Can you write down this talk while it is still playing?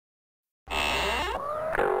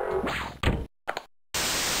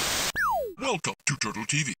Welcome to Turtle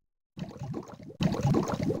TV.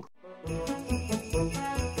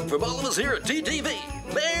 From all of us here at TTV,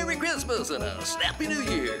 Merry Christmas and a Snappy New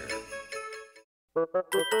Year.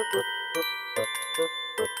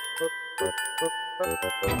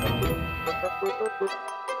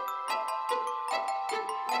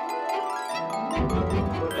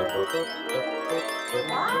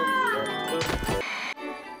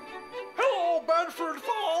 Hello, Bedford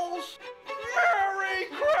Falls! Merry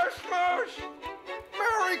Christmas!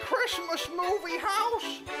 Merry Christmas Movie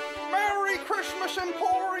House! Merry Christmas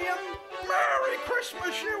Emporium! Merry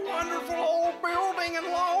Christmas, you wonderful old building and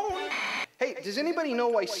loan! Hey, does anybody know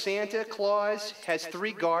why Santa Claus has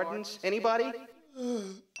 3 gardens? Anybody?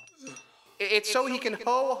 It's so he can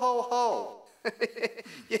ho, ho, ho.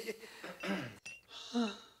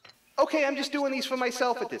 Okay, I'm just doing these for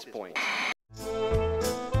myself at this point.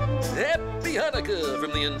 Happy Hanukkah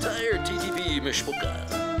from the entire TTV Mishpucha.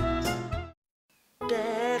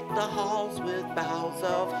 Deck the halls with boughs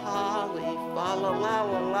of holly, fa la la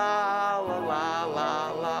la la la la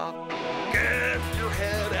la la. Get your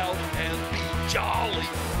head out and be jolly.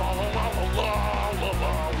 La la la la la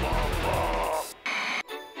la la la.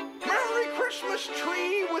 Merry Christmas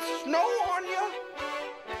tree with snow on ya.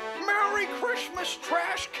 Merry Christmas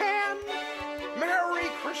trash can. Merry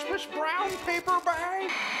Christmas brown paper bag.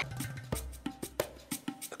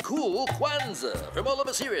 A cool Kwanzaa from all of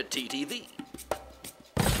us here at TTV.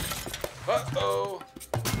 Uh-oh.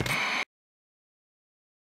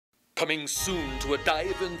 Coming soon to a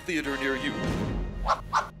dive-in theater near you.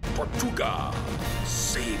 Tortuga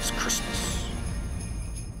saves Christmas.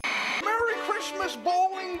 Merry Christmas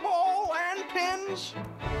bowling ball and pins.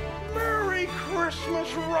 Merry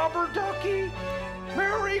Christmas rubber ducky.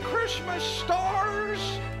 Merry Christmas stars.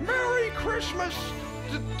 Merry Christmas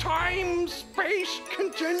time-space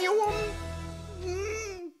continuum.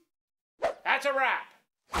 That's a wrap.